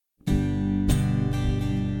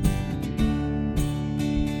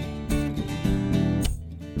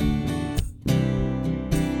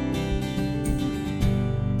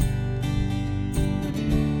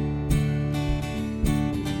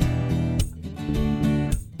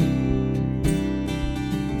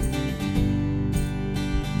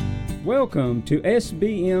Welcome to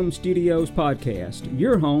SBM Studios Podcast,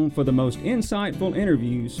 your home for the most insightful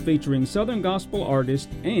interviews featuring Southern Gospel artists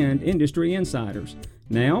and industry insiders.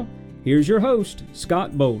 Now, here's your host,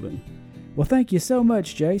 Scott Bolden. Well, thank you so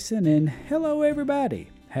much, Jason, and hello, everybody.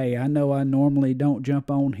 Hey, I know I normally don't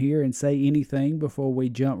jump on here and say anything before we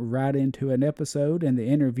jump right into an episode and the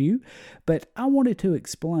interview, but I wanted to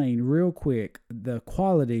explain real quick the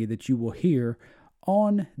quality that you will hear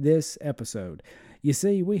on this episode. You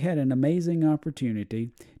see, we had an amazing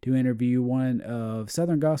opportunity to interview one of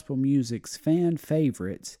Southern Gospel Music's fan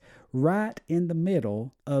favorites right in the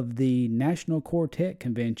middle of the National Quartet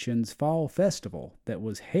Convention's Fall Festival that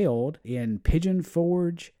was held in Pigeon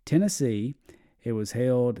Forge, Tennessee. It was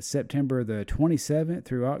held September the 27th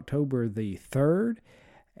through October the 3rd.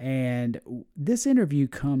 And this interview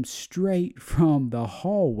comes straight from the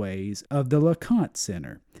hallways of the LeConte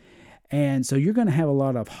Center. And so you're going to have a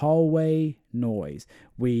lot of hallway noise.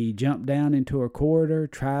 We jumped down into a corridor,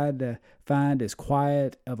 tried to find as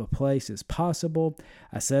quiet of a place as possible.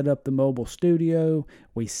 I set up the mobile studio.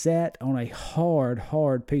 We sat on a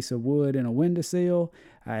hard piece of wood in a windowsill.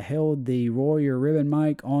 I held the Royer ribbon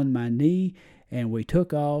mic on my knee, and we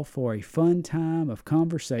took off for a fun time of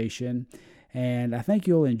conversation. And I think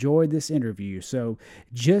you'll enjoy this interview. So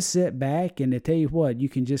just sit back, and to tell you what, you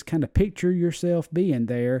can just kind of picture yourself being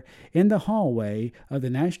there in the hallway of the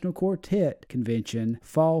National Quartet Convention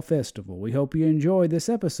Fall Festival. We hope you enjoy this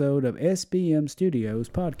episode of SBM Studios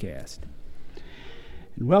Podcast.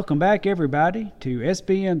 And welcome back, everybody, to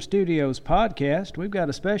SBM Studios Podcast. We've got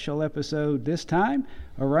a special episode this time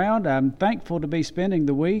around. I'm thankful to be spending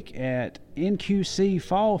the week at NQC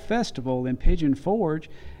Fall Festival in Pigeon Forge,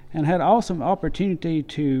 and had an awesome opportunity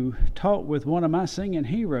to talk with one of my singing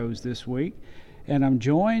heroes this week. And I'm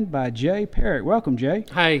joined by Jay Parrott. Welcome, Jay.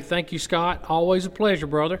 Hey, thank you, Scott. Always a pleasure,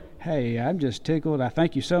 brother. Hey, I'm just tickled. I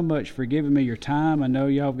thank you so much for giving me your time. I know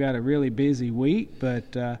y'all got a really busy week,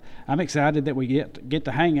 but I'm excited that we get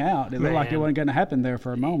to hang out. It looked like it wasn't going to happen there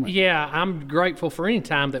for a moment. Yeah, I'm grateful for any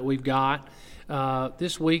time that we've got.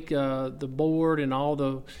 This week, the board and all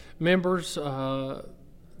the members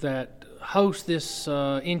that host this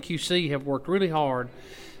NQC have worked really hard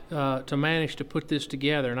to manage to put this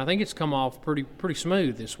together, and I think it's come off pretty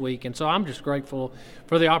smooth this week, and so I'm just grateful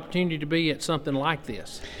for the opportunity to be at something like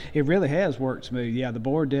this. It really has worked smooth. Yeah, the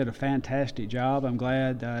board did a fantastic job. I'm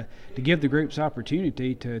glad to give the groups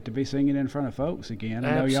opportunity to be singing in front of folks again.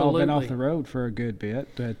 I know y'all been off the road for a good bit,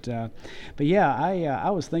 but yeah,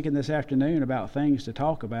 I was thinking this afternoon about things to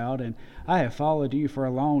talk about, and I have followed you for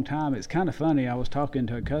a long time. It's kind of funny. I was talking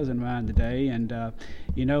to a cousin of mine today, and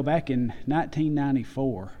back in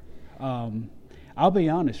 1994, I'll be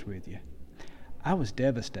honest with you, I was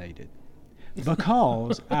devastated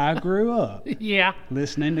because I grew up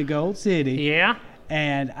listening to Gold City. Yeah.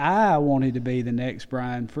 And I wanted to be the next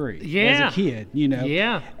Brian Free as a kid,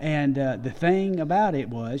 Yeah. And the thing about it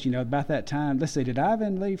was, about that time, let's see, did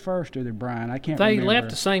Ivan leave first or did Brian? I can't remember. They left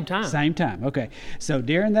the same time. Same time, okay. So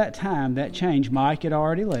during that time, that changed. Mike had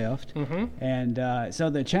already left. Mm-hmm. And so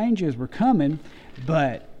the changes were coming,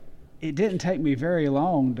 but it didn't take me very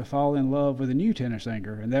long to fall in love with a new tenor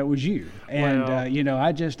singer, and that was you. And,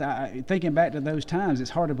 I thinking back to those times, it's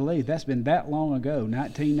hard to believe that's been that long ago,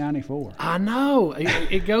 1994. I know.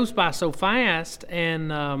 It goes by so fast,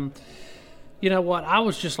 and you know what? I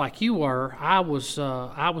was just like you were. I was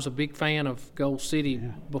a big fan of Gold City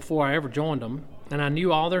before I ever joined them, and I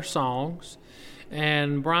knew all their songs,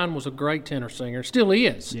 and Brian was a great tenor singer, still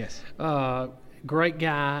is. Yes. Great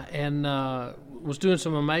guy, and was doing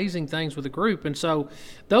some amazing things with the group, and so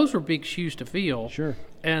those were big shoes to fill. Sure.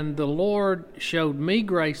 And the Lord showed me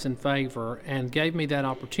grace and favor and gave me that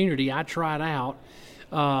opportunity. I tried out.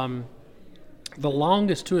 The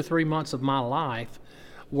longest 2 or 3 months of my life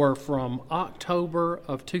were from October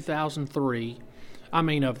of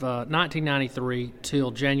 1993 till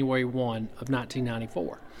January 1 of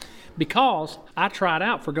 1994, because I tried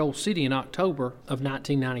out for Gold City in October of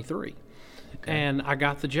 1993. Okay. And I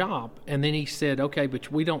got the job. And then he said, okay,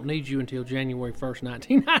 but we don't need you until January 1st,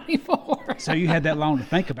 1994. So you had that long to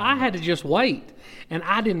think about it. I had to just wait. And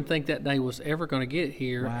I didn't think that day was ever going to get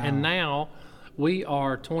here. Wow. And now we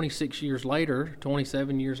are 27 years later,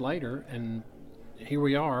 and here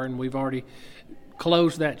we are, and we've already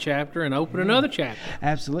closed that chapter and opened another chapter.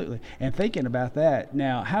 Absolutely. And thinking about that,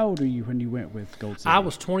 now, how old are you when you went with Gold City? I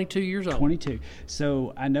was 22 years old. 22.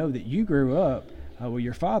 So I know that you grew up with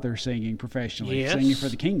your father singing professionally, yes. Singing for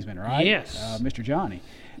the Kingsmen, right? Yes. Mr. Johnny.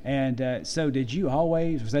 And so did you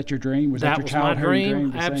always, was that your dream? Was that your was childhood my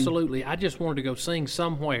dream? to Absolutely. Sing? I just wanted to go sing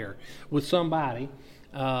somewhere with somebody.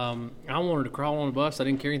 I wanted to crawl on the bus. I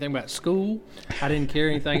didn't care anything about school. I didn't care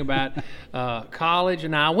anything about college.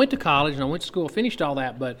 And I went to college and I went to school, finished all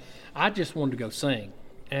that, but I just wanted to go sing.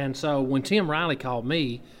 And so when Tim Riley called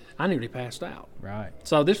me, I nearly passed out. Right.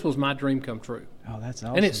 So this was my dream come true. Oh, that's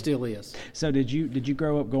awesome. And it still is. So did you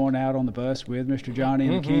grow up going out on the bus with Mr. Johnny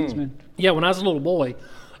and the Kingsmen? Yeah, when I was a little boy,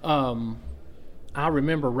 I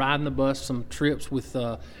remember riding the bus some trips with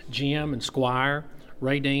Jim and Squire,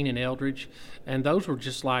 Ray Dean and Eldridge, and those were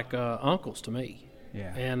just like uncles to me.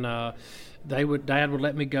 Yeah. And Dad would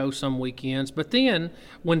let me go some weekends. But then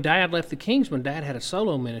when Dad left the Kingsmen, Dad had a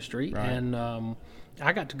solo ministry, right. and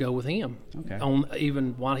I got to go with him okay. on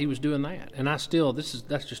even while he was doing that. And I still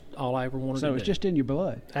that's just all I ever wanted to do. So it's just in your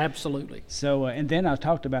blood. Absolutely. So and then I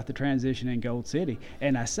talked about the transition in Gold City,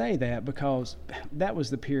 and I say that because that was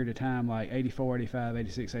the period of time like 84, 85,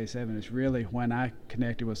 86, 87 is really when I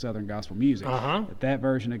connected with Southern gospel music. Uh-huh. That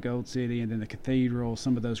version of Gold City and then the Cathedral,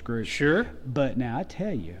 some of those groups. Sure. But now I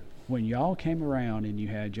tell you, when y'all came around and you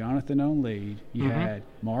had Jonathan on lead, you had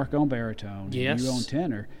Mark on baritone, yes. and you on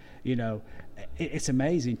tenor, you know, it's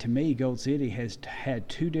amazing to me. Gold City has had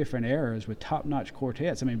two different eras with top-notch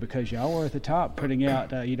quartets. I mean, because y'all were at the top, putting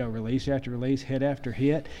out release after release, hit after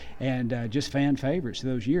hit, and just fan favorites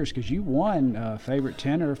those years. Because you won favorite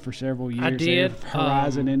tenor for several years. I did.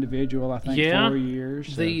 Horizon Individual, I think, 4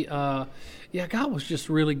 years. So. God was just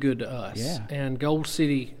really good to us. Yeah. And Gold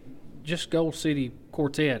City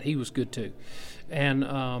Quartet, he was good too. And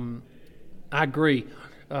I agree.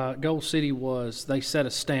 Gold City they set a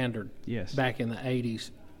standard back in the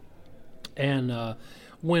 80s. And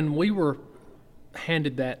when we were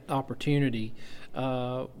handed that opportunity,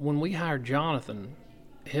 when we hired Jonathan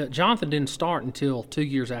didn't start until 2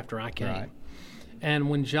 years after I came. Right.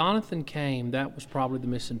 And when Jonathan came, that was probably the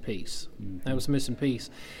missing piece. Mm-hmm. That was the missing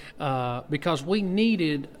piece because we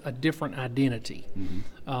needed a different identity.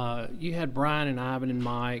 Mm-hmm. You had Brian and Ivan and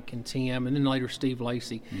Mike and Tim, and then later Steve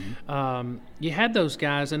Lacey. Mm-hmm. You had those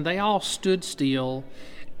guys, and they all stood still,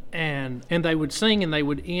 and they would sing, and they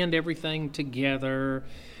would end everything together,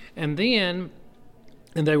 and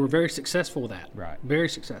they were very successful with that. Right. Very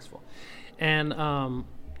successful. And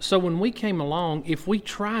so when we came along, if we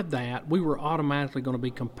tried that, we were automatically going to be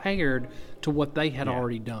compared to what they had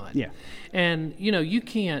already done. Yeah. And you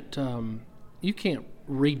can't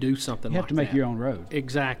redo something. You have to make your own road.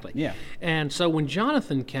 Exactly. Yeah. And so when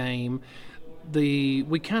Jonathan came,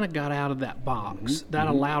 we kind of got out of that box. Mm-hmm. That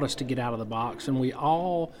allowed us to get out of the box, and we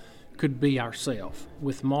all could be ourselves.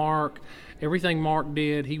 With Mark, everything Mark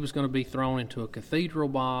did, he was going to be thrown into a cathedral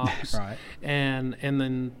box. Right. And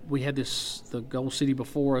then we had the Gold City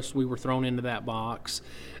before us. We were thrown into that box.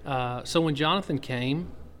 So when Jonathan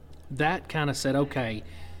came, that kind of said, okay,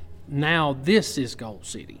 now this is Gold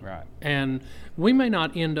City. Right. And we may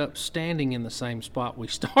not end up standing in the same spot we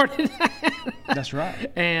started at. That's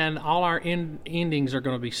right. And all our endings are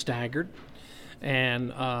going to be staggered.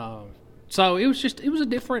 And so it was a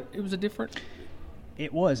different.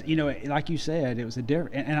 It was, like you said, it was a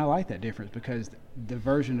different, and I like that difference because the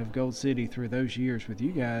version of Gold City through those years with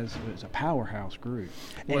you guys was a powerhouse group,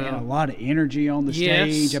 and a lot of energy on the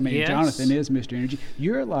stage. I mean, Jonathan is Mr. Energy.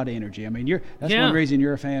 You're a lot of energy. I mean, that's one reason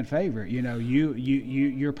you're a fan favorite.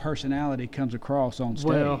 Your personality comes across on stage.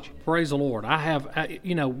 Well, praise the Lord. I have,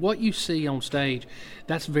 what you see on stage,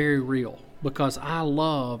 that's very real. Because I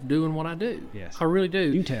love doing what I do. Yes. I really do.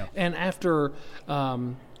 You can tell. And after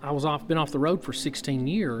been off the road for 16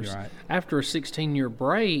 years, right. After a 16-year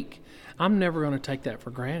break, I'm never going to take that for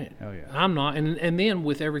granted. Oh, yeah. I'm not. And then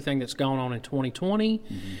with everything that's gone on in 2020,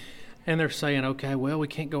 and they're saying, okay, well, we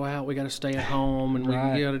can't go out. We got to stay at home, and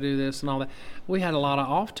right. we got to do this and all that. We had a lot of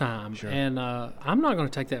off time, sure. and I'm not going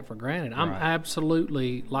to take that for granted. I'm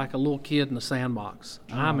absolutely like a little kid in the sandbox.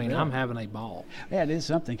 I mean, I'm having a ball. Yeah, it is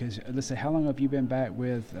something because, let's say, how long have you been back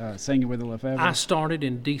with singing with the Lefevres? I started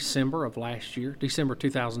in December of last year, December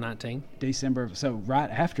 2019. So right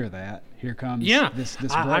after that, here comes this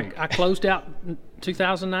break. I closed out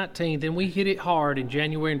 2019, then we hit it hard in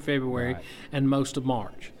January and February and most of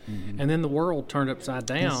March. Mm-hmm. And then the world turned upside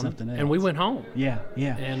down, and we went home. Yeah.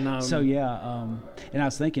 And and I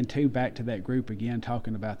was thinking, too, back to that group again,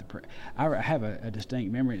 talking about I have a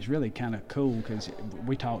distinct memory. It's really kind of cool because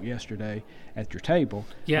we talked yesterday at your table.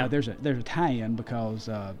 Yeah. There's a tie-in because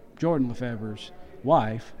Jordan Lefevre's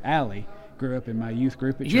wife, Allie, grew up in my youth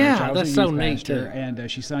group at church. Yeah, I was that's a youth so neat, pastor, too. And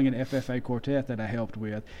she sung in FFA quartet that I helped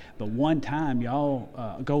with. But one time,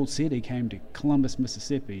 Gold City came to Columbus,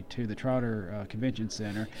 Mississippi, to the Trotter Convention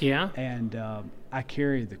Center. Yeah. And I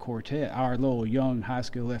carried the quartet, our little young high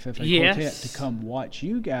school FFA Yes. quartet, to come watch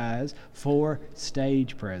you guys for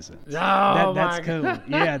stage presence. Oh, That's my cool.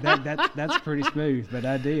 Yeah, that's pretty smooth, but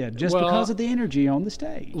I did just Well, because of the energy on the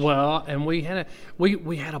stage. Well, and we had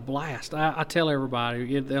a blast. I tell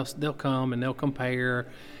everybody, they'll come and they'll compare.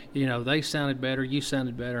 They sounded better, you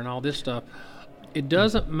sounded better, and all this stuff. It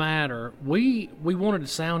doesn't matter. We wanted to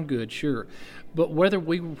sound good, sure, but whether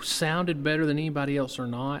we sounded better than anybody else or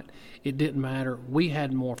not, it didn't matter. We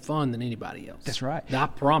had more fun than anybody else. That's right. I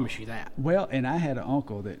promise you that. Well, and I had an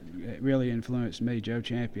uncle that really influenced me, Joe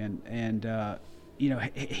Champion, and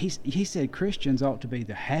he said Christians ought to be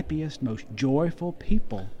the happiest, most joyful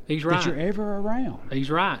people He's that right. you're ever around.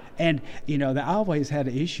 He's right. And, I always had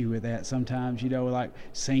an issue with that sometimes, like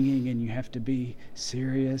singing and you have to be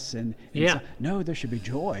serious. And Yeah. no, there should be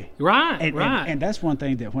joy. Right, And, right. and that's one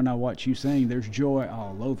thing that when I watch you sing, there's joy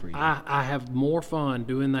all over you. I have more fun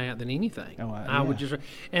doing that than anything. Oh, I would yeah. just,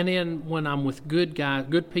 and then when I'm with good guys,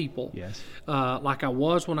 good people, Yes. like I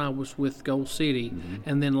was when I was with Gold City,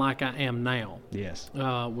 and then like I am now, Yes.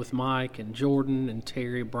 with Mike and Jordan and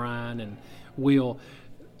Terry, Brian and Will.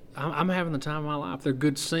 I'm having the time of my life. They're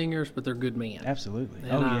good singers, but they're good men. Absolutely.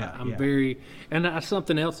 And I'm I'm very, and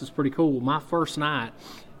something else that's pretty cool. My first night,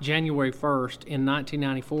 January 1st in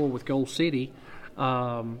 1994 with Gold City,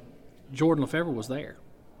 Jordan Lefevre was there.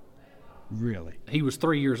 Really. He was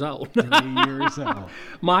 3 years old. 3 years old.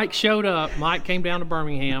 Mike showed up. Mike came down to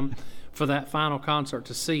Birmingham for that final concert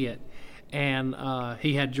to see it, and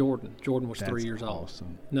he had Jordan. Jordan was 3 years old.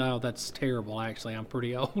 Awesome. No, that's terrible, actually. I'm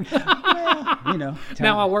pretty old. Well,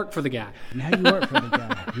 Now I work for the guy. Now you work for the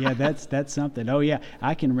guy. Yeah, that's something. Oh yeah,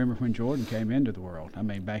 I can remember when Jordan came into the world. I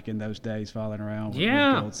mean, back in those days, following around with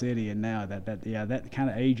Gold City, and now that kind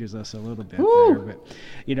of ages us a little bit there.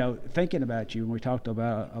 But thinking about you, and we talked a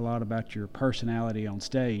lot about your personality on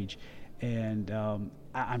stage, and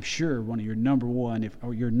I'm sure one of your number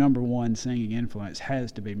one singing influence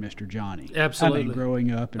has to be Mr. Johnny. Absolutely. I mean,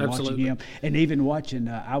 growing up and Absolutely. watching him, and even watching.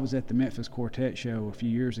 I was at the Memphis Quartet show a few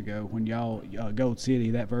years ago when y'all Gold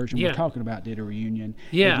City, that version Yeah. we're talking about, did a reunion.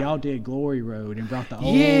 Yeah. And y'all did Glory Road and brought the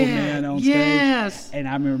old man on stage. Yes. And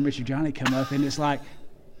I remember Mr. Johnny come up, and it's like,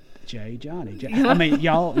 Johnny. I mean,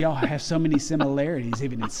 y'all have so many similarities,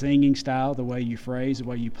 even in singing style, the way you phrase, the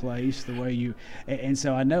way you place, the way you, and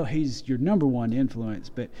so I know he's your number one influence.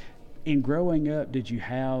 But in growing up, did you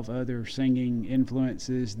have other singing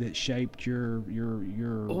influences that shaped your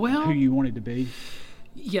Well, who you wanted to be?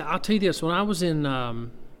 Yeah, I'll tell you this. When I was in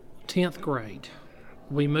 10th grade,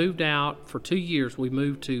 we moved out for 2 years. We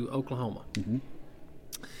moved to Oklahoma. Mm-hmm.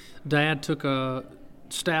 Dad took a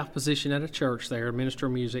staff position at a church there, minister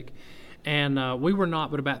of music, and we were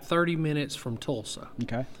not but about 30 minutes from Tulsa.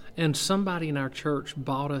 Okay. And somebody in our church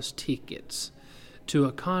bought us tickets to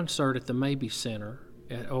a concert at the Mabee Center,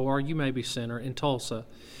 at ORU Mabee Center in Tulsa,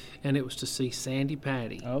 and it was to see Sandy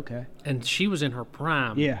Patty. Okay. And she was in her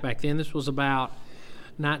prime Yeah. back then. This was about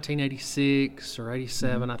 1986 or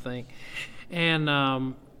 87, I think. And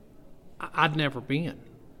I'd never been.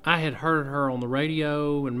 I had heard her on the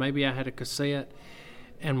radio, and maybe I had a cassette.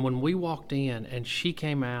 And when we walked in and she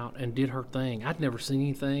came out and did her thing, I'd never seen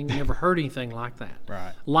anything, never heard anything like that.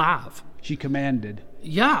 Right. Live. She commanded.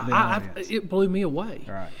 Yeah, the audience. it blew me away.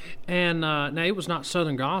 Right. And now it was not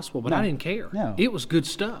Southern gospel, but I No. didn't care. No. It was good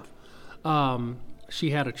stuff.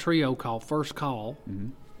 She had a trio called First Call,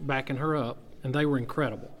 backing her up, and they were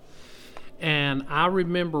incredible. And I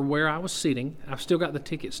remember where I was sitting. I've still got the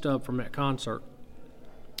ticket stub from that concert.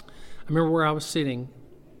 I remember where I was sitting,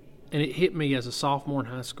 and it hit me as a sophomore in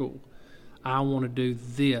high school. I want to do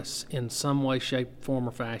this in some way, shape, form,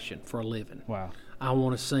 or fashion for a living. Wow. I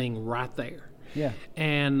want to sing right there. Yeah.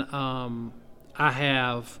 And I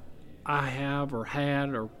have or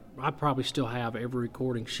had, or I probably still have every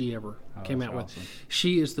recording she ever came out that's awesome. with.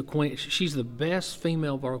 She is the queen. She's the best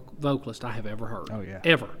female vocalist I have ever heard. Oh yeah.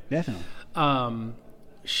 Ever. Definitely.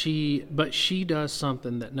 But she does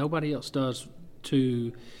something that nobody else does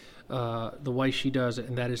to the way she does it,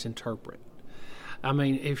 and that is interpret. I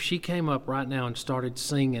mean, if she came up right now and started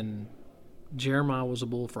singing Jeremiah Was a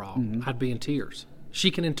Bullfrog, I'd be in tears.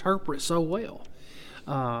 She can interpret so well.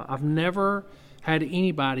 I've never had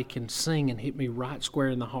anybody can sing and hit me right square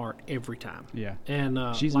in the heart every time. Yeah. And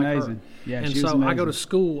She's like her. amazing. Yeah, and she was so I go amazing. to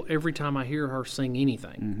school every time I hear her sing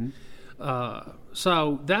anything.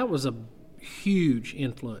 So that was a huge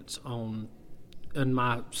influence in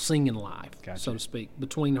my singing life, Gotcha. so to speak.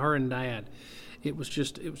 Between her and Dad, it was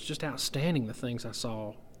just outstanding the things I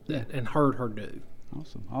saw and heard her do.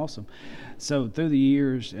 Awesome. So through the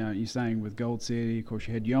years, you sang with Gold City. Of course,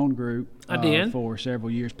 you had your own group. I did for several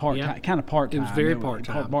years, kind of part time. It was very part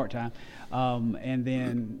time. And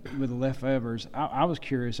then with the Leftovers, I was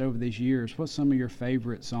curious over these years, what's some of your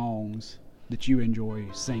favorite songs that you enjoy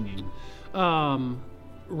singing?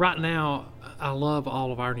 Right now, I love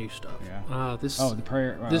all of our new stuff. Yeah. The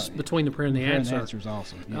prayer. This Between the Prayer and the Answer. Answer is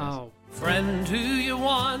awesome. Yes. Oh. Friend, do you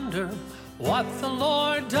wonder what the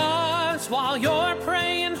Lord does while you're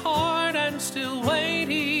praying hard and still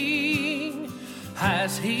waiting?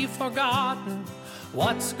 Has He forgotten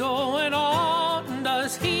what's going on?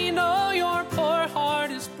 Does He know your poor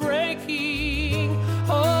heart is breaking?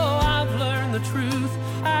 Oh, I've learned the truth,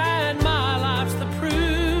 and my life's the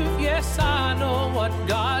proof. Yes, I know what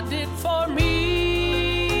God did for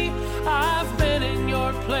me. I've been in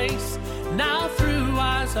your place. Now through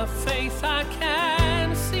eyes of faith I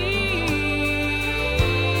can see.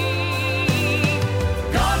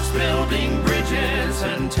 God's building bridges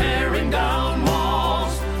and tearing down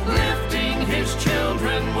walls, lifting His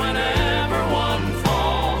children whenever one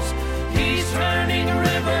falls. He's turning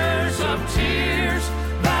rivers of tears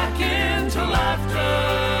back into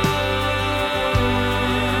laughter.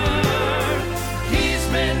 He's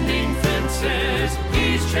mending fences,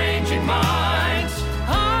 He's changing minds.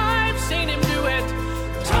 I've seen Him do it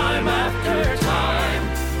time after time.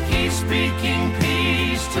 He's speaking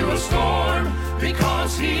peace to a storm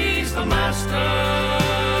because He's the Master.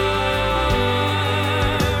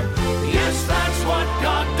 Yes, that's what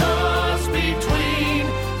God does between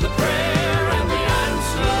the prayer and the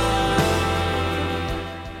answer.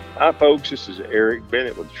 Hi, folks. This is Eric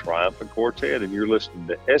Bennett with Triumphant Quartet, and you're listening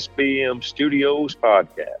to SBM Studios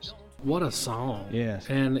Podcast. What a song! Yes,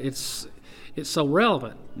 and it's so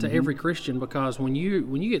relevant to every Christian, because when you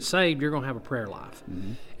get saved, you're going to have a prayer life,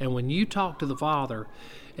 and when you talk to the Father,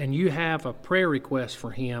 and you have a prayer request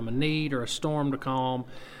for Him, a need or a storm to calm,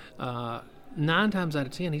 9 times out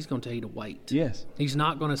of 10, He's going to tell you to wait. Yes, He's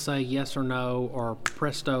not going to say yes or no or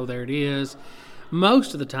presto, there it is.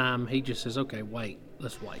 Most of the time, He just says, "Okay, wait.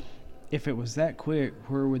 Let's wait." If it was that quick,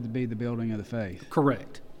 where would be the building of the faith?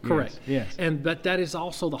 Correct. Yes. But that is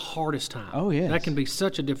also the hardest time. Oh, yes. That can be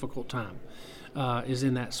such a difficult time, is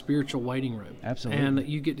in that spiritual waiting room. Absolutely. And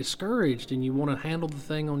you get discouraged and you want to handle the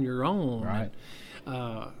thing on your own. Right.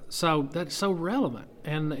 So that's so relevant.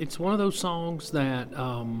 And it's one of those songs that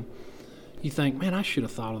you think, man, I should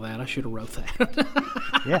have thought of that. I should have wrote that.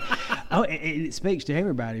 Yeah. Oh, it speaks to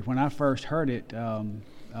everybody. When I first heard it,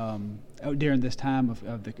 during this time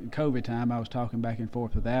of the COVID time, I was talking back and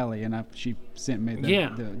forth with Allie, and she sent me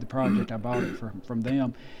the project. I bought it from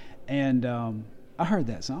them, and I heard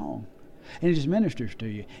that song, and it just ministers to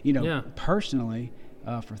you. You know, personally,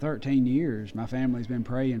 for 13 years, my family's been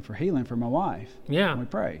praying for healing for my wife. Yeah. And we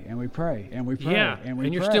pray, and we pray, and we pray, and we pray.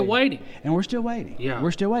 And you're still waiting. And we're still waiting. Yeah.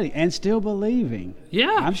 We're still waiting, and still believing.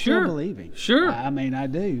 Yeah, I'm still believing. Sure. I mean, I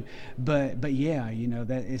do. But yeah, you know,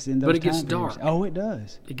 that it's in those But it gets time dark. periods. Oh, it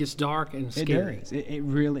does. It gets dark and scary. It does. It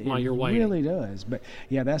really, while you're it waiting. really does. But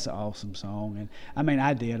yeah, that's an awesome song. And I mean,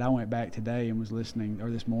 I went back today and was listening, or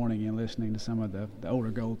this morning, and listening to some of the older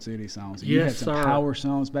Gold City songs. And you had some power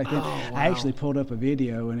songs back then. Oh, wow. I actually pulled up a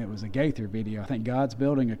video, and it was a Gaither video. I think God's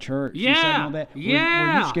building a church. Yeah. You sang on that. Were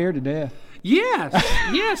you scared to death?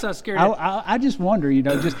 Yes, I was scared. I just wonder, you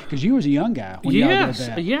know, just because you was a young guy when y'all did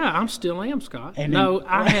that. Yeah, I still am, Scott. And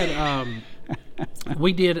I had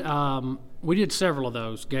we did several of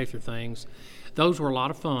those Gaither things. Those were a lot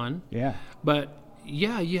of fun. Yeah. But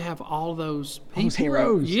yeah, you have all those people, those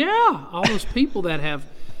heroes. Yeah, all those people that have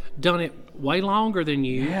done it way longer than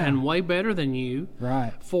you and way better than you.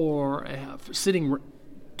 Right. For sitting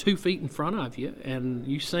 2 feet in front of you, and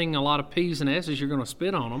you sing a lot of P's and S's, you're going to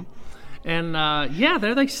spit on them. And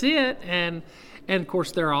there they sit, and of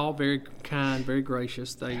course they're all very kind, very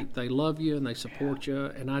gracious. They love you and they support you,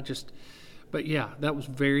 and but yeah, that was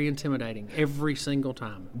very intimidating every single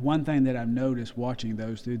time. One thing that I've noticed watching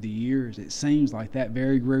those through the years, it seems like that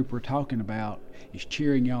very group we're talking about is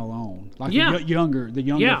cheering y'all on. Like the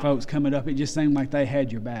younger folks coming up, it just seemed like they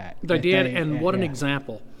had your back. They did, and what an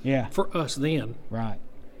example for us then. Right.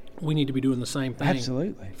 We need to be doing the same thing.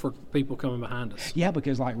 Absolutely. For people coming behind us. Yeah,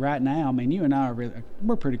 because like right now, I mean, you and I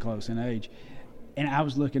we're pretty close in age. And I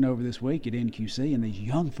was looking over this week at NQC and these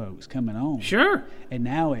young folks coming on. Sure. And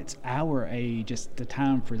now it's our age, it's the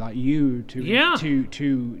time for like you to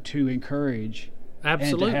encourage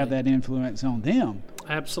Absolutely. and to have that influence on them.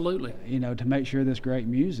 Absolutely. You know, to make sure this great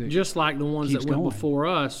music just like the ones that went before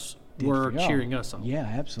us, were cheering us on. Yeah,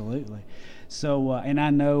 absolutely. So, and I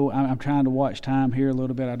know I'm trying to watch time here a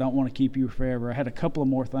little bit. I don't want to keep you forever. I had a couple of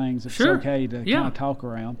more things. It's okay to kind of talk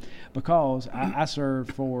around, because I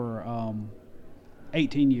served for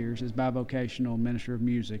 18 years as bivocational minister of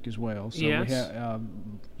music as well. So yes. We have,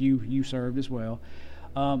 you served as well.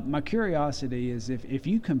 My curiosity is if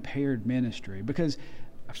you compared ministry, because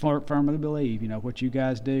I firmly believe, what you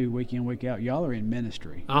guys do week in, week out, y'all are in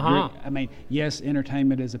ministry. Uh-huh. I mean, yes,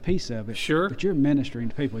 entertainment is a piece of it. Sure. But you're ministering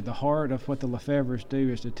to people. The heart of what the Lefevres do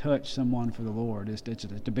is to touch someone for the Lord, is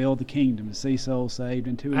to build the kingdom, to see souls saved,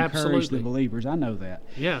 and to encourage the believers. I know that.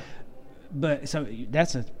 Yeah. But so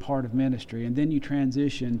that's a part of ministry, and then you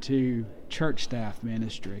transition to church staff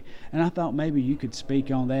ministry, and I thought maybe you could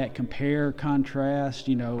speak on that, compare, contrast.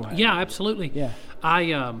 Yeah, absolutely. Yeah.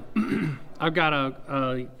 I've got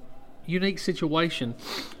a unique situation.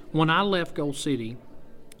 When I left Gold City,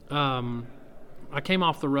 I came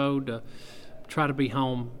off the road to try to be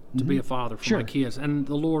home to be a father for my kids, and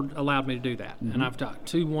the Lord allowed me to do that. And I've got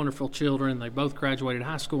 2 wonderful children. They both graduated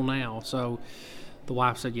high school now, so the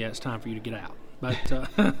wife said, yeah, it's time for you to get out. But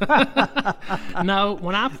no,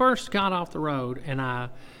 when I first got off the road and I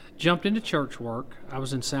jumped into church work, I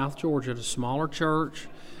was in South Georgia at a smaller church.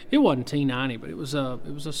 It wasn't T90, but it was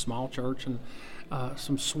a small church, and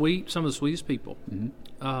some of the sweetest people. And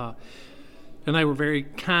they were very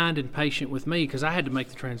kind and patient with me because I had to make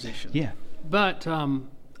the transition. Yeah. But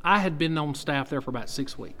I had been on staff there for about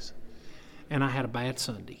 6 weeks, and I had a bad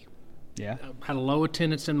Sunday. Yeah. I had a low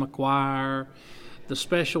attendance in my choir. The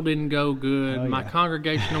special didn't go good. My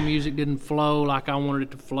congregational music didn't flow like I wanted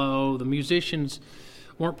it to flow. The musicians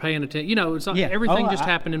weren't paying attention. It's like everything just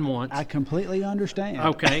happened in once. I completely understand.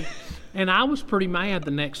 Okay. And I was pretty mad.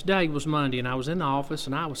 The next day was Monday, and I was in the office,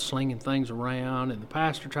 and I was slinging things around, and the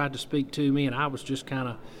pastor tried to speak to me, and I was just kind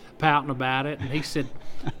of pouting about it. And he said,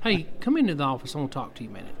 hey, come into the office. I want to talk to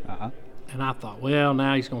you a minute. Uh-huh. And I thought, well,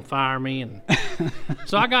 now he's going to fire me. And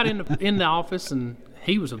so I got in the office, and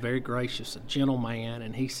he was a very gracious, a gentle man.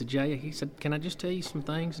 And he said, Jay, can I just tell you some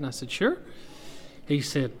things? And I said, sure. He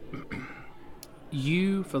said,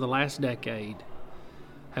 you, for the last decade,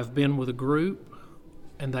 have been with a group,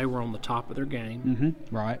 and they were on the top of their game.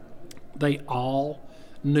 Mm-hmm. Right. They all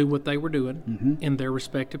knew what they were doing in their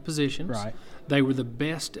respective positions. Right. They were the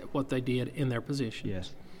best at what they did in their position.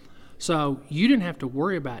 Yes. So you didn't have to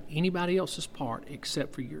worry about anybody else's part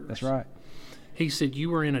except for yours. That's right. He said you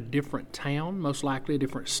were in a different town, most likely a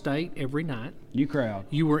different state every night. You crowd.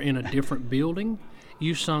 You were in a different building.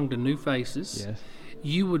 You sung to new faces. Yes.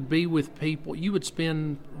 You would be with people. You would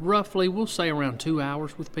spend roughly, we'll say, around 2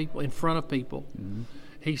 hours with people, in front of people. Mm-hmm.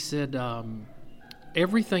 He said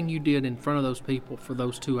everything you did in front of those people for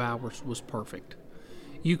those 2 hours was perfect.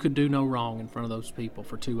 You could do no wrong in front of those people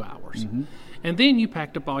for 2 hours. Mm-hmm. And then you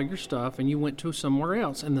packed up all your stuff and you went to somewhere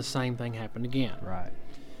else, and the same thing happened again. Right.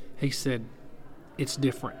 He said, it's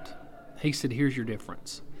different. He said, here's your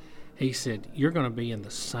difference. He said, you're going to be in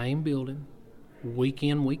the same building week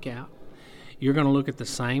in, week out. You're going to look at the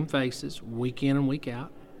same faces week in and week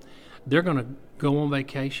out. They're going to go on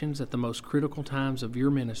vacations at the most critical times of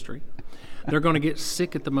your ministry. They're going to get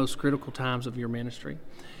sick at the most critical times of your ministry.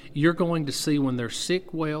 You're going to see when they're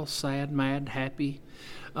sick, well, sad, mad, happy.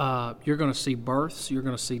 You're going to see births. You're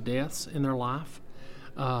going to see deaths in their life.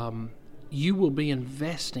 You will be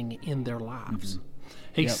investing in their lives. Mm-hmm.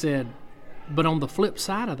 He said, but on the flip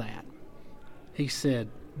side of that, he said,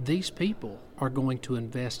 these people are going to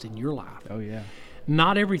invest in your life. Oh, yeah.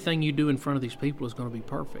 Not everything you do in front of these people is going to be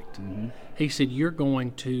perfect. Mm-hmm. He said, you're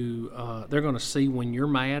going to, they're going to see when you're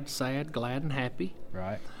mad, sad, glad, and happy.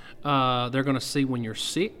 Right. They're going to see when you're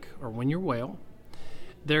sick or when you're well.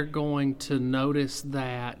 They're going to notice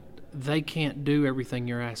that they can't do everything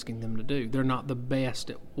you're asking them to do. They're not the best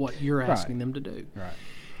at what you're asking them to do. Right.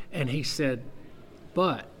 And he said,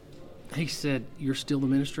 but he said, you're still the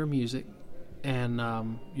minister of music, and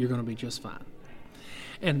you're going to be just fine.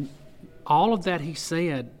 And all of that he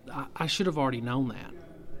said, I should have already known that.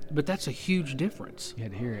 But that's a huge difference. You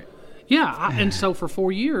had to hear it. Yeah, and so for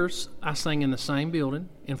 4 years, I sang in the same building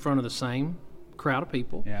in front of the same crowd of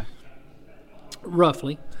people. Yeah.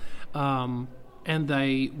 Roughly. And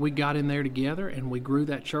we got in there together, and we grew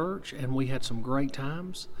that church, and we had some great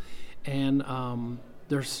times. And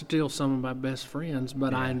they're still some of my best friends,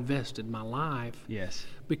 but I invested my life. Yes.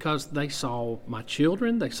 Because they saw my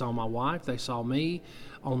children, they saw my wife, they saw me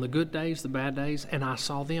on the good days, the bad days, and I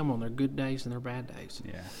saw them on their good days and their bad days.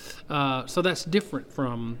 Yeah. So that's different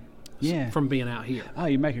from being out here. Oh,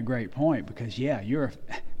 you make a great point because, you're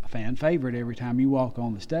a fan favorite every time you walk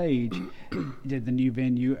on the stage. Did the new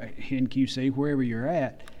venue, NQC, wherever you're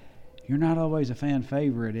at, you're not always a fan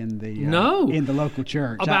favorite in the No. in the local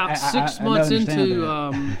church. About I 6 know months understand into,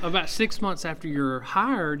 that. about 6 months after you're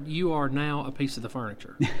hired, you are now a piece of the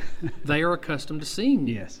furniture. They are accustomed to seeing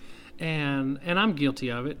you. Yes. And I'm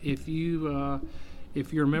guilty of it. If you're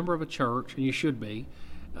a member of a church, and you should be,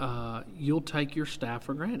 you'll take your staff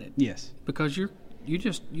for granted. Yes. Because you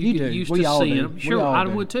get do. used We to all seeing do. them. We Sure, all I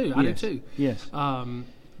do. would too. I do Yes. too. Yes.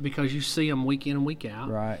 Because you see them week in and week out.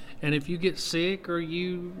 Right. And if you get sick or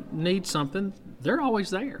you need something, they're always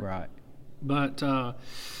there. Right. But so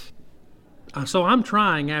I'm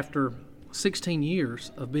trying, after 16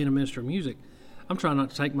 years of being a minister of music, I'm trying not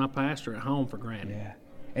to take my pastor at home for granted. Yeah.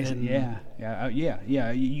 And- Yeah.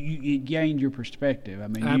 You gained your perspective. I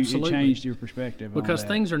mean, you Absolutely. changed your perspective. on Because that.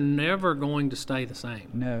 things are never going to stay the same.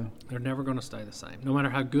 No. They're never going to stay the same. No matter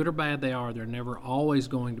how good or bad they are, they're never always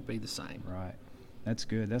going to be the same. Right. That's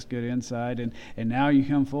good. That's good insight. And now you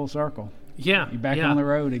come full circle. Yeah. You're back yeah. on the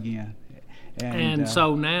road again. And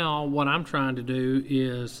so now what I'm trying to do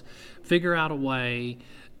is figure out a way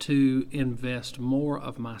to invest more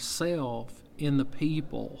of myself in the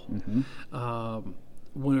people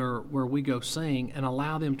where we go sing, and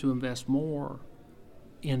allow them to invest more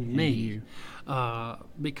in me,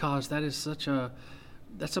 because that is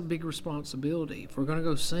that's a big responsibility. If we're going to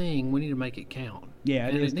go sing, we need to make it count. Yeah,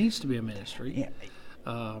 it and is. it needs to be a ministry.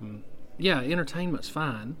 Yeah. Entertainment's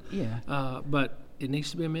fine. Yeah. But it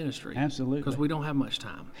needs to be a ministry. Absolutely. Because we don't have much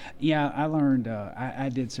time. Yeah, I learned. I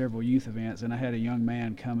did several youth events, and I had a young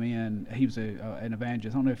man come in. He was an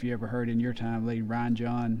evangelist. I don't know if you ever heard in your time, leading Ryan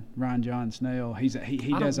John Snell. He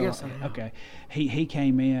does a lot. Okay, he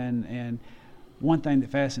came in, and one thing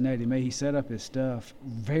that fascinated me, he set up his stuff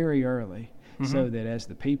very early. So that as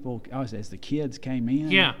the kids came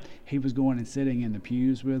in, he was going and sitting in the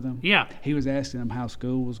pews with them. Yeah. He was asking them how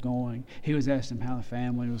school was going. He was asking them how the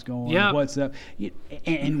family was going. Yep. What's up,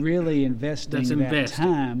 and really investing that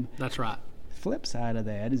time. That's right. Flip side of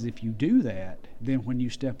that is, if you do that, then when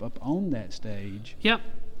you step up on that stage, Yep.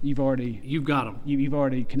 you've got them. you've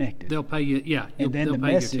already connected. They'll pay you. Yeah. and then they'll the pay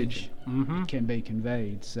you message attention. can be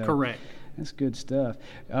conveyed. So Correct. that's good stuff.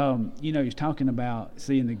 You're talking about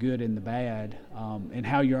seeing the good and the bad, and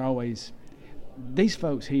how you're always. These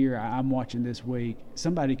folks here, I'm watching this week,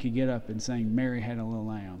 somebody could get up and sing "Mary Had a Little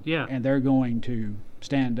Lamb," and they're going to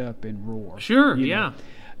stand up and roar. Sure, you yeah. know.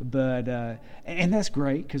 But and that's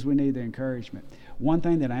great, because we need the encouragement. One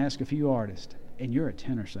thing that I ask a few artists, and you're a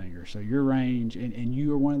tenor singer, so your range, and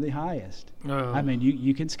you are one of the highest. I mean,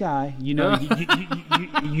 you can sky. You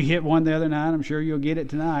hit one the other night. I'm sure you'll get it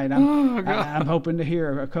tonight. I'm hoping to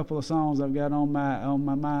hear a couple of songs I've got on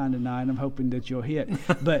my mind tonight. I'm hoping that you'll hit.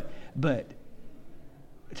 But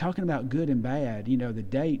talking about good and bad, the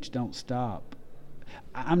dates don't stop.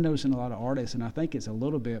 I'm noticing a lot of artists, and I think it's a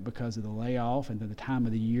little bit because of the layoff and the time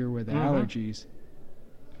of the year with the allergies.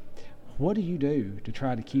 What do you do to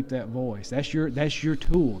try to keep that voice? That's your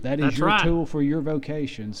tool. That's your tool for your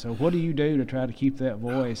vocation. So what do you do to try to keep that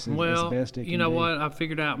voice as best it can be? You know what? I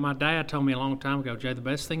figured out, my dad told me a long time ago, Jay, the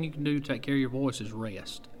best thing you can do to take care of your voice is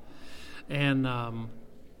rest. And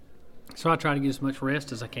so I try to get as much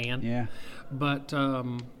rest as I can. Yeah. But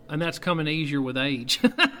and that's coming easier with age.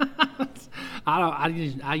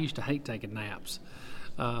 I used to hate taking naps.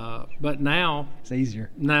 But now it's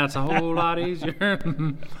easier. Now it's a whole lot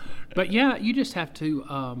easier. But yeah, you just have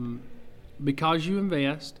to, because you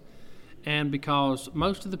invest, and because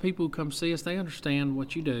most of the people who come see us, they understand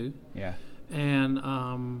what you do. Yeah.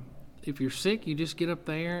 And if you're sick, you just get up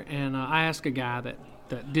there. And I asked a guy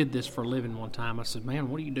that did this for a living one time. I said, "Man,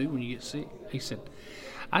 what do you do when you get sick?" He said,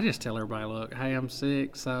 "I just tell everybody, look, hey, I'm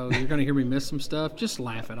sick, so you're going to hear me miss some stuff. Just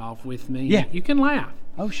laugh it off with me." Yeah. You can laugh.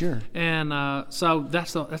 Oh, sure. And so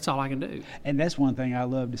that's all I can do. And that's one thing I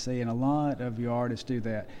love to see, and a lot of your artists do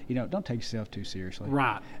that. Don't take yourself too seriously.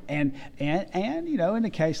 Right. And in a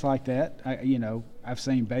case like that, I've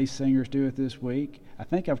seen bass singers do it this week. I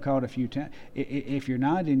think I've caught a few times. If you're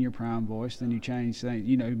not in your prime voice, then you change things.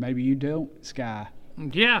 Maybe you don't sky.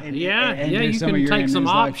 Yeah, and you some can take some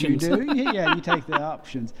options. Like you do. Yeah, you take the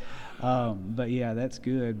options. But yeah, that's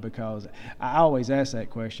good, because I always ask that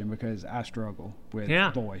question because I struggle with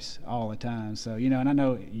voice all the time. So and I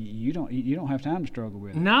know you don't have time to struggle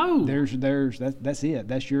with it. No. That's it.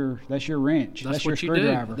 That's your wrench. That's your what you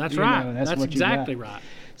screwdriver. do. That's right. That's what exactly you got. right.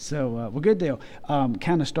 So, well, good deal.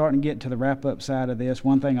 Kind of starting to get to the wrap-up side of this.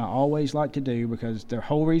 One thing I always like to do, because the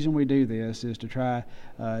whole reason we do this is to try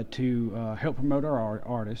to help promote our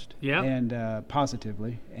artist and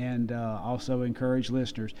positively, and also encourage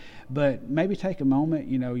listeners. But maybe take a moment.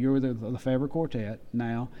 You're the LeFevre Quartet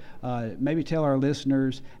now. Maybe tell our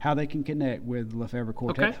listeners how they can connect with the LeFevre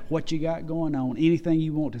Quartet. What you got going on? Anything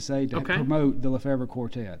you want to say to promote the LeFevre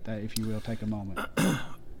Quartet, if you will, take a moment.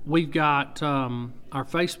 We've got our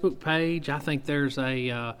Facebook page. I think there's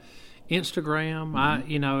a Instagram.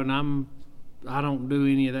 And I don't do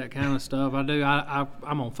any of that kind of stuff. I'm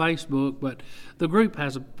on Facebook, but the group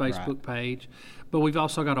has a Facebook page. But we've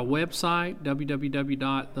also got a website,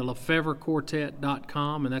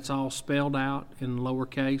 www.thelefevrequartet.com, and that's all spelled out in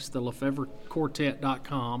lowercase,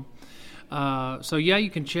 thelefevrequartet.com. So you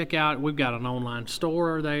can check out. We've got an online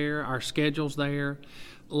store there. Our schedule's there.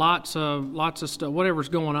 Lots of stuff. Whatever's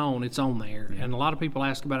going on, it's on there. Yeah. And a lot of people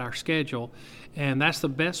ask about our schedule, and that's the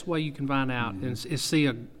best way you can find out is see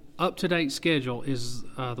a up-to-date schedule is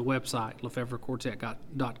the website,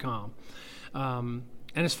 lefevrequartet.com.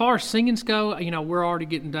 And as far as singings go, we're already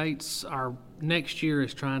getting dates. Our next year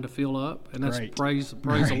is trying to fill up, and that's praise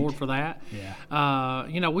the Lord for that.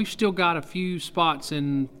 Yeah. We've still got a few spots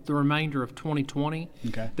in the remainder of 2020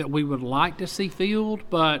 that we would like to see filled,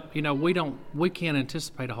 but we can't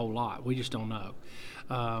anticipate a whole lot. We just don't know.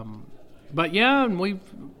 But and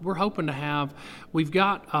we're hoping to have. We've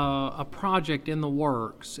got a project in the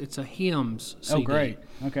works. It's a hymns CD. Oh, great!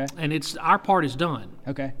 Okay. And our part is done.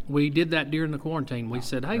 Okay. We did that during the quarantine. We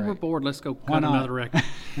said, "Hey, we're bored. Let's go cut another record."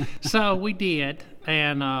 So we did,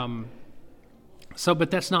 and but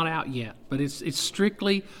that's not out yet. But it's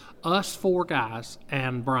strictly us four guys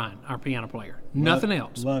and Brian, our piano player. Nothing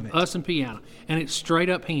else. Love it. Us and piano, and it's straight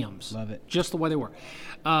up hymns. Love it. Just the way they were.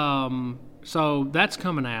 So that's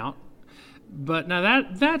coming out. But now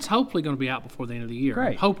that's hopefully going to be out before the end of the year.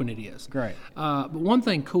 Great. I'm hoping it is. Great. But one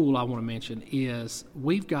thing cool I want to mention is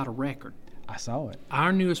we've got a record. I saw it.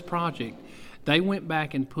 Our newest project, they went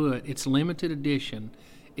back and put, it's limited edition.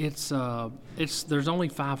 It's there's only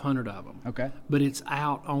 500 of them. Okay. But it's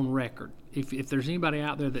out on record. If there's anybody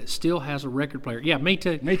out there that still has a record player, me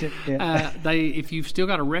too. Me too. Yeah. If you've still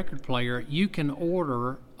got a record player, you can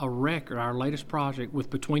order a record. Our latest project with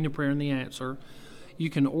Between the Prayer and the Answer. You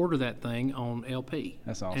can order that thing on LP.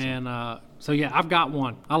 That's awesome. And I've got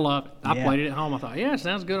one. I love it. I played it at home. I thought, it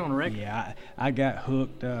sounds good on a record. Yeah, I got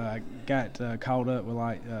hooked. I got caught up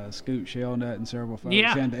with Scoot Shellnut and several folks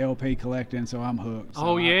into LP collecting, so I'm hooked.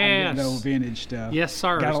 So I'm getting the old vintage stuff. Yes,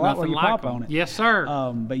 sir. Got a lot where you pop on it. Yes, sir.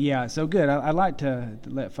 But so good. I'd like to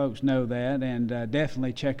let folks know that, and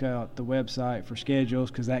definitely check out the website for schedules,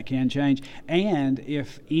 because that can change. And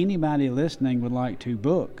if anybody listening would like to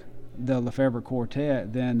book the LeFevre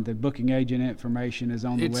Quartet, then the booking agent information is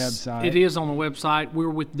on the website. It is on the website. We're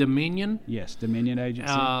with Dominion. Yes, Dominion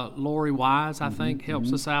Agency. Lori Wise, I think,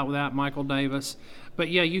 helps us out with that. Michael Davis. But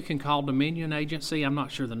you can call Dominion Agency. I'm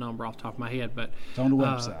not sure the number off the top of my head, but it's on the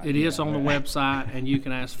website. It is on the website, and you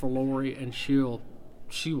can ask for Lori, and she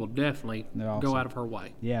will definitely go out of her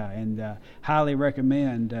way. Yeah, and highly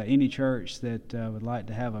recommend any church that would like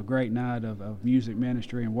to have a great night of music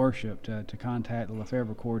ministry and worship to contact the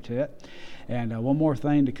LeFevre Quartet. And one more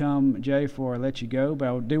thing to come, Jay, before I let you go,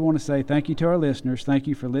 but I do want to say thank you to our listeners. Thank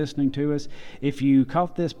you for listening to us. If you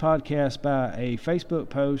caught this podcast by a Facebook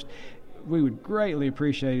post, we would greatly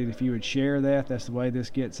appreciate it if you would share that. That's the way this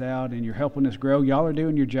gets out, and you're helping us grow. Y'all are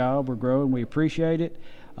doing your job. We're growing. We appreciate it.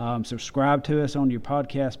 Subscribe to us on your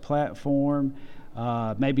podcast platform.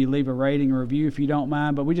 Maybe leave a rating or review if you don't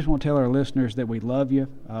mind. But we just want to tell our listeners that we love you.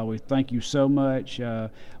 We thank you so much.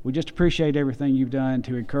 We just appreciate everything you've done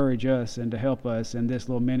to encourage us and to help us in this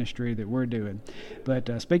little ministry that we're doing. But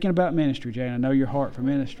speaking about ministry, Jane, I know your heart for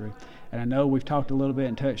ministry. And I know we've talked a little bit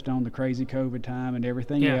and touched on the crazy COVID time and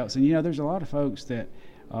everything else. And, there's a lot of folks that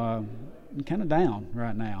kind of down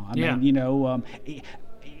right now. I mean,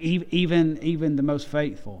 even the most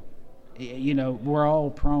faithful, we're all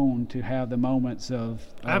prone to have the moments of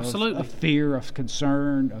fear, of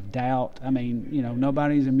concern, of doubt. I mean,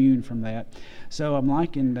 nobody's immune from that. So I'm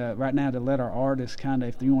liking right now to let our artists kind of,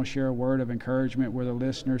 if you want to share a word of encouragement with a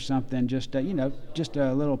listener, something, just a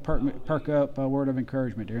little perk up word of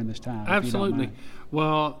encouragement during this time. Absolutely.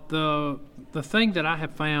 Well, the thing that I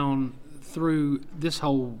have found through this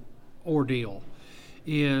whole ordeal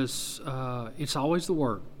is it's always the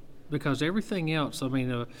Word. Because everything else, I mean,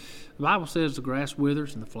 the Bible says the grass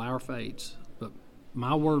withers and the flower fades, but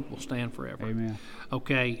my word will stand forever. Amen.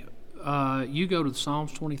 Okay, you go to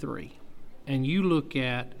Psalms 23, and you look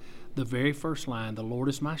at The very first line, the Lord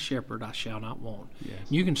is my shepherd, I shall not want. Yes.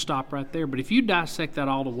 You can stop right there. But if you dissect that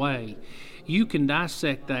all the way, you can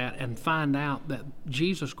dissect that and find out that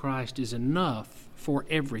Jesus Christ is enough for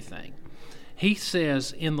everything. He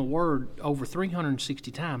says in the Word over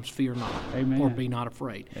 360 times, fear not, Amen. or be not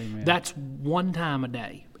afraid. Amen. That's one time a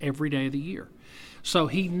day, every day of the year. So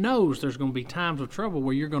he knows there's going to be times of trouble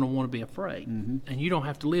where you're going to want to be afraid, and you don't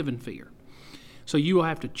have to live in fear. So you will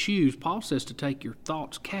have to choose. Paul says to take your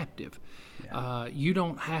thoughts captive. Yeah. You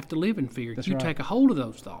don't have to live in fear. That's you right. take a hold of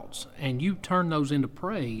those thoughts, and you turn those into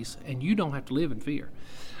praise, and you don't have to live in fear.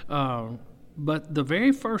 But the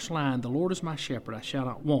very first line, the Lord is my shepherd, I shall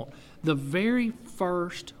not want, the very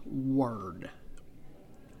first word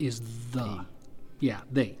is the. Yeah,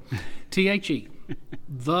 the. T-H-E.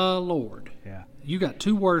 The Lord. Yeah. You got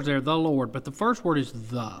two words there, the Lord, but the first word is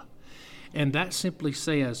the. And that simply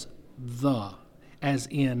says the, as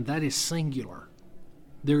in that is singular.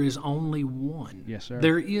 There is only one. Yes, sir.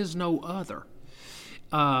 There is no other.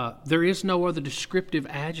 There is no other descriptive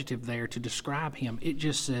adjective there to describe him. It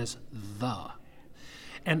just says the.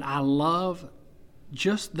 And I love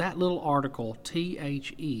just that little article,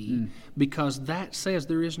 T-H-E, because that says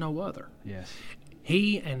there is no other. Yes.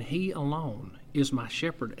 He and he alone is my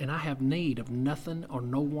shepherd, and I have need of nothing or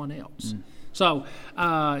no one else. So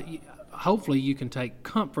hopefully you can take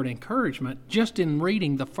comfort, encouragement just in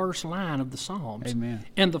reading the first line of the Psalms. Amen.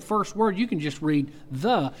 And the first word, you can just read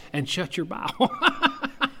the and shut your Bible.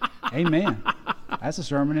 Amen. That's a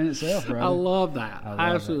sermon in itself, brother. I love that.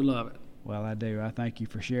 I absolutely love it. Well, I do. I thank you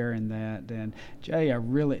for sharing that. And Jay, I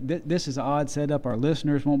really, this is an odd setup. Our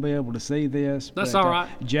listeners won't be able to see this. That's but, all right.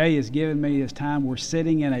 Jay has given me his time. We're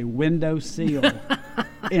sitting in a window sill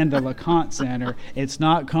in the LeConte Center. It's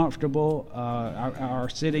not comfortable. Our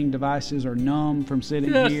sitting devices are numb from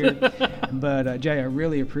sitting here. But Jay, I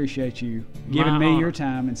really appreciate you giving me your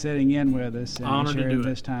time and sitting in with us and sharing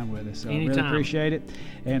this time with us. So Anytime. I really appreciate it.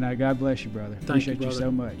 And God bless you, brother. Appreciate you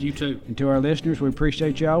so much. You too. And to our listeners, we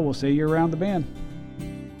appreciate y'all. We'll see you around the bend.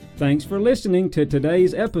 Thanks for listening to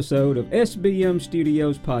today's episode of SBM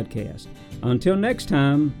Studios Podcast. Until next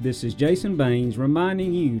time, this is Jason Baines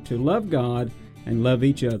reminding you to love God and love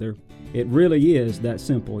each other. It really is that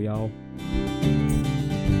simple, y'all.